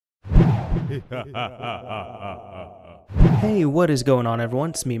Hey, what is going on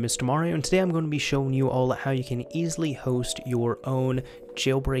everyone? It's me, Mr. Mario, and today I'm going to be showing you all how you can easily host your own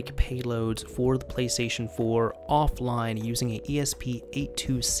jailbreak payloads for the PlayStation 4 offline using an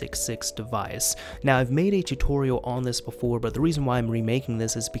ESP8266 device. Now, I've made a tutorial on this before, but the reason why I'm remaking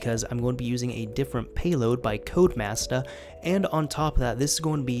this is because I'm going to be using a different payload by Codemaster, and on top of that, this is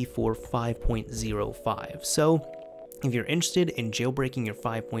going to be for 5.05. So, if you're interested in jailbreaking your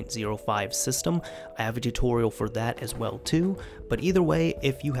 5.05 system, I have a tutorial for that as well too. But either way,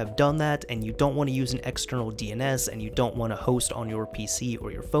 if you have done that and you don't want to use an external DNS and you don't want to host on your PC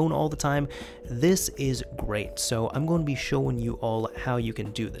or your phone all the time, this is great. So I'm going to be showing you all how you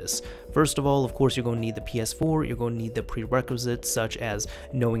can do this. First of all, of course, you're going to need the PS4, you're going to need the prerequisites such as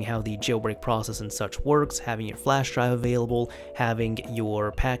knowing how the jailbreak process and such works, having your flash drive available, having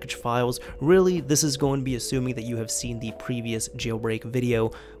your package files. Really, this is going to be assuming that you have seen the previous jailbreak video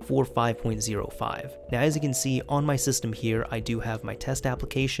for 5.05. Now, as you can see on my system here, I do have my test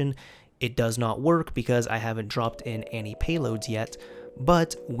application. It does not work because I haven't dropped in any payloads yet,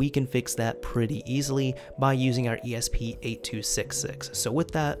 but we can fix that pretty easily by using our ESP8266. So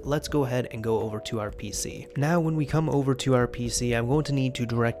with that, let's go ahead and go over to our PC. Now, when we come over to our PC, I'm going to need to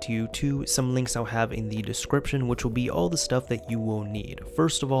direct you to some links I'll have in the description, which will be all the stuff that you will need.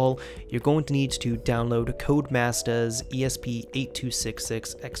 First of all, you're going to need to download Codemaster's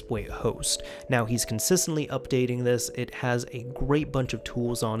ESP8266 exploit host. Now, he's consistently updating this. It has a great bunch of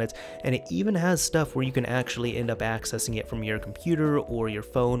tools on it, and it even has stuff where you can actually end up accessing it from your computer or your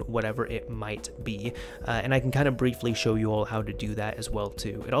phone, whatever it might be, and I can kind of briefly show you all how to do that as well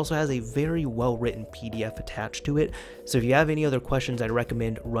too. It also has a very well written PDF attached to it, so if you have any other questions, I'd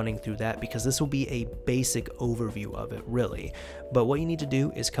recommend running through that because this will be a basic overview of it really. But what you need to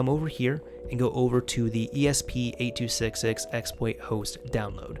do is come over here and go over to the ESP8266 exploit host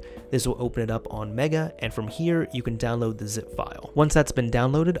download. This will open it up on Mega, and from here you can download the zip file. Once that's been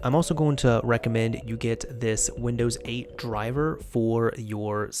downloaded, I'm also going to recommend you get this Windows 8 driver for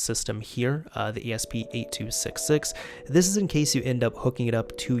your system here, the ESP8266. This is in case you end up hooking it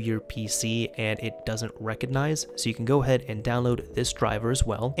up to your PC and it doesn't recognize, so you can go ahead and download this driver as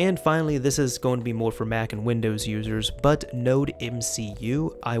well. And finally, this is going to be more for Mac and Windows users, but Node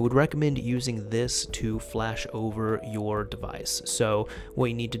MCU, I would recommend using this to flash over your device. So what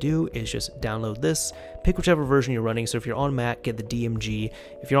you need to do is just download this, pick whichever version you're running. So if you're on Mac, get the DMG.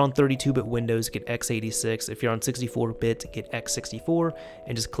 If you're on 32-bit Windows, get x86. If you're on 64-bit, get x64,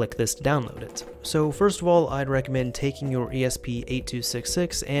 and just click this to download it. So first of all, I'd recommend taking your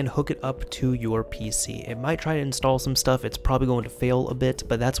ESP8266 and hook it up to your PC. It might try to install some stuff. It's probably going to fail a bit,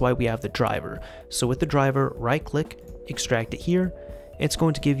 but that's why we have the driver. So with the driver, right-click, extract it here. It's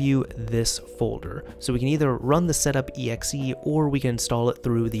going to give you this folder. So we can either run the setup exe or we can install it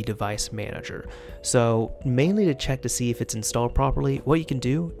through the device manager. So mainly to check to see if it's installed properly, what you can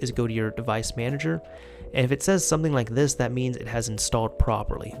do is go to your device manager, and if it says something like this, that means it has installed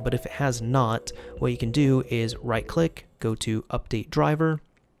properly. But if it has not, what you can do is right click, go to update driver,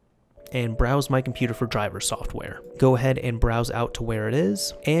 and browse my computer for driver software. Go ahead and browse out to where it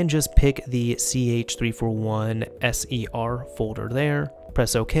is, and just pick the CH341SER folder there.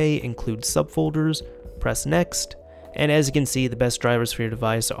 Press OK, include subfolders, press next, and as you can see, the best drivers for your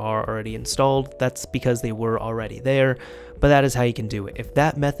device are already installed. That's because they were already there, but that is how you can do it. If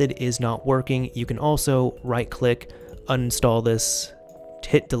that method is not working, you can also right click, uninstall this,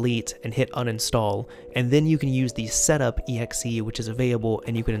 hit delete and hit uninstall, and then you can use the setup exe, which is available,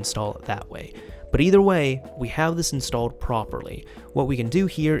 and you can install it that way. But either way, we have this installed properly. What we can do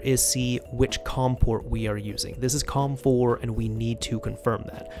here is see which COM port we are using. This is COM4, and we need to confirm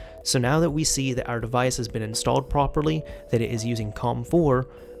that. So now that we see that our device has been installed properly, that it is using COM4,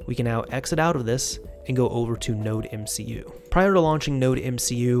 we can now exit out of this and go over to Node MCU. Prior to launching Node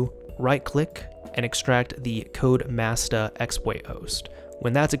MCU, right click and extract the Codemaster exploit host.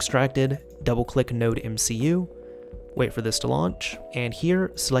 When that's extracted, double click Node MCU, wait for this to launch, and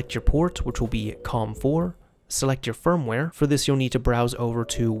here select your port, which will be COM4, select your firmware. For this, you'll need to browse over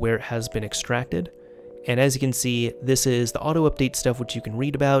to where it has been extracted. And as you can see, this is the auto update stuff which you can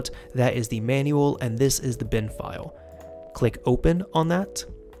read about, that is the manual, and this is the bin file. Click open on that,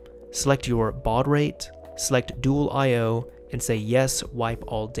 select your baud rate, select dual IO, and say yes, wipe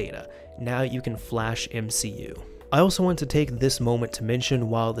all data. Now you can flash MCU. I also want to take this moment to mention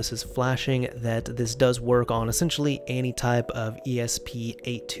while this is flashing that this does work on essentially any type of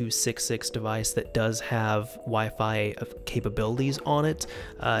ESP8266 device that does have Wi-Fi capabilities on it.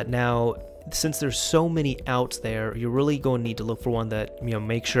 Now, since there's so many out there, you're really going to need to look for one that, you know,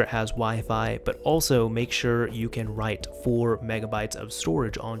 make sure it has Wi-Fi, but also make sure you can write 4 megabytes of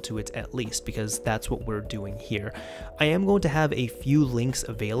storage onto it at least, because that's what we're doing here. I am going to have a few links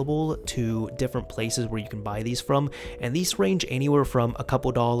available to different places where you can buy these from, and these range anywhere from a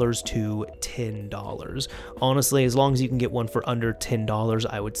couple dollars to $10. Honestly, as long as you can get one for under $10,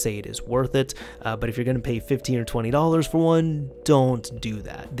 I would say it is worth it. But if you're going to pay $15 or $20 for one, don't do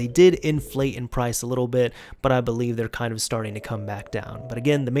that. They did inflate in price a little bit, but I believe they're kind of starting to come back down. But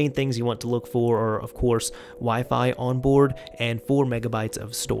again, the main things you want to look for are, of course, Wi-Fi on board and 4 megabytes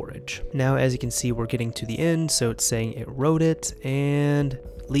of storage. Now, as you can see, we're getting to the end, so it's saying it wrote it and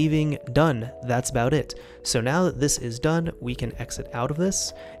leaving done. That's about it. So now that this is done, we can exit out of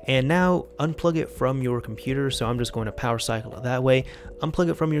this and now unplug it from your computer. So I'm just going to power cycle it that way. Unplug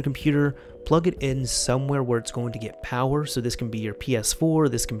it from your computer, plug it in somewhere where it's going to get power. So this can be your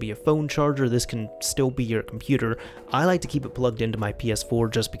PS4, this can be a phone charger, this can still be your computer. I like to keep it plugged into my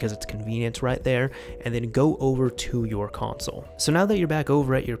PS4 just because it's convenient right there, and then go over to your console. So now that you're back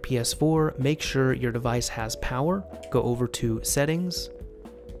over at your PS4, make sure your device has power. Go over to settings,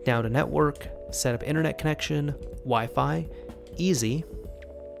 down to network, set up internet connection, Wi-Fi, easy.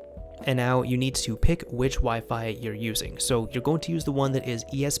 And now you need to pick which Wi-Fi you're using. So you're going to use the one that is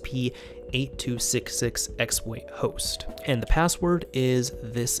ESP8266 exploit host. And the password is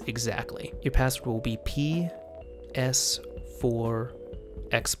this exactly. Your password will be PS4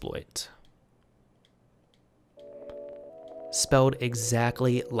 exploit. Spelled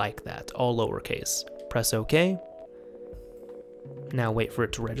exactly like that, all lowercase. Press OK. Now wait for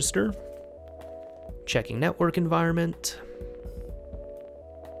it to register. Checking network environment.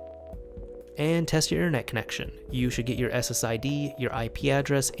 And test your internet connection. You should get your SSID, your IP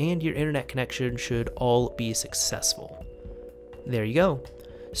address, and your internet connection should all be successful. There you go.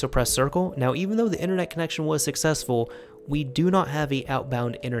 So press circle. Now, even though the internet connection was successful, we do not have a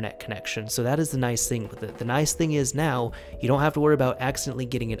outbound internet connection, so that is the nice thing with it. The nice thing is now you don't have to worry about accidentally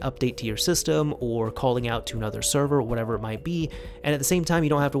getting an update to your system or calling out to another server, whatever it might be, and at the same time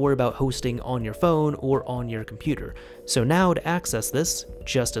you don't have to worry about hosting on your phone or on your computer. So now to access this,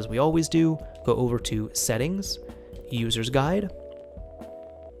 just as we always do, go over to Settings, User's Guide,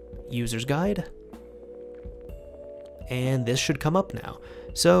 and this should come up now.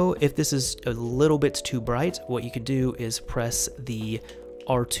 So if this is a little bit too bright, what you could do is press the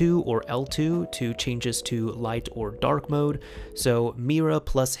R2 or L2 to change this to light or dark mode. So MIRA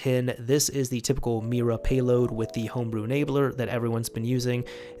plus HEN, this is the typical MIRA payload with the homebrew enabler that everyone's been using.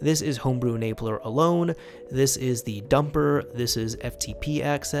 This is homebrew enabler alone. This is the dumper. This is FTP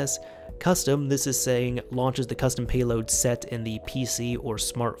access. Custom, this is saying launches the custom payload set in the PC or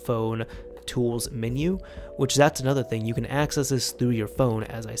smartphone tools menu, which that's another thing. You can access this through your phone,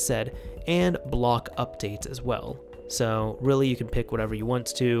 as I said, and block updates as well. So really you can pick whatever you want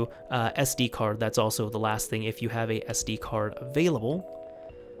to. SD card, that's also the last thing if you have a SD card available,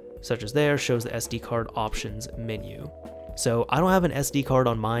 such as there, shows the SD card options menu. So I don't have an SD card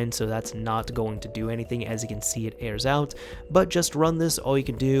on mine, so that's not going to do anything. As you can see, it airs out, but just to run this, all you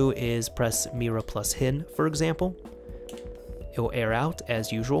can do is press MIRA plus HEN, for example. It will air out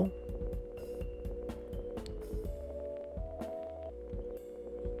as usual.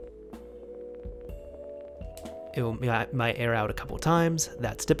 It might air out a couple times,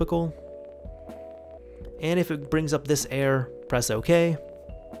 that's typical. And if it brings up this error, press OK.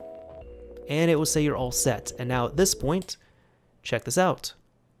 And it will say you're all set. And now at this point, check this out.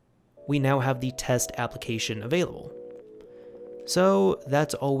 We now have the test application available. So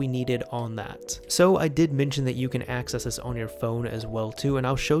that's all we needed on that. So I did mention that you can access this on your phone as well too, and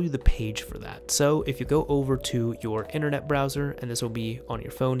I'll show you the page for that. So if you go over to your internet browser, and this will be on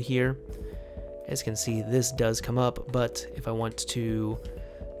your phone here, as you can see, this does come up, but if I want to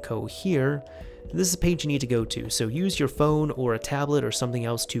go here, this is a page you need to go to. So use your phone or a tablet or something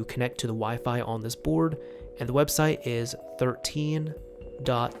else to connect to the Wi-Fi on this board, and the website is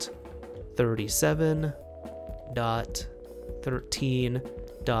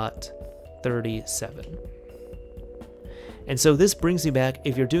 13.37.13.37. And so this brings me back.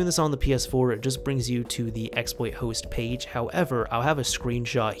 If you're doing this on the PS4, it just brings you to the exploit host page. However, I'll have a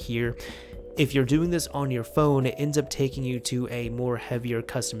screenshot here. If you're doing this on your phone, it ends up taking you to a more heavier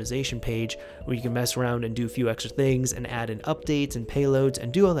customization page where you can mess around and do a few extra things and add in updates and payloads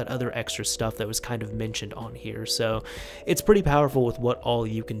and do all that other extra stuff that was kind of mentioned on here. So it's pretty powerful with what all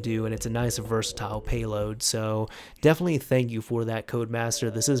you can do, and it's a nice versatile payload. So definitely thank you for that,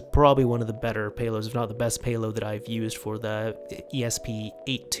 Codemaster. This is probably one of the better payloads, if not the best payload that I've used for the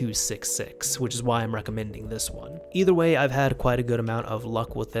ESP8266, which is why I'm recommending this one. Either way, I've had quite a good amount of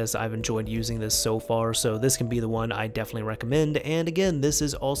luck with this. I've enjoyed using using this so far, so this can be the one I definitely recommend. And again, this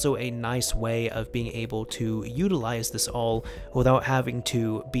is also a nice way of being able to utilize this all without having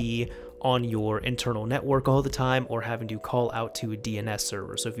to be on your internal network all the time or having to call out to a DNS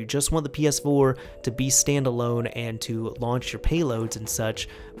server. So if you just want the PS4 to be standalone and to launch your payloads and such,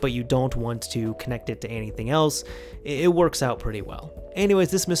 but you don't want to connect it to anything else, it works out pretty well.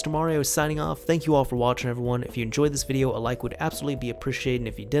 Anyways, this is Mr. Mario signing off. Thank you all for watching, everyone. If you enjoyed this video, a like would absolutely be appreciated, and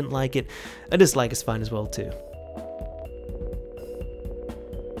if you didn't like it, a dislike is fine as well too.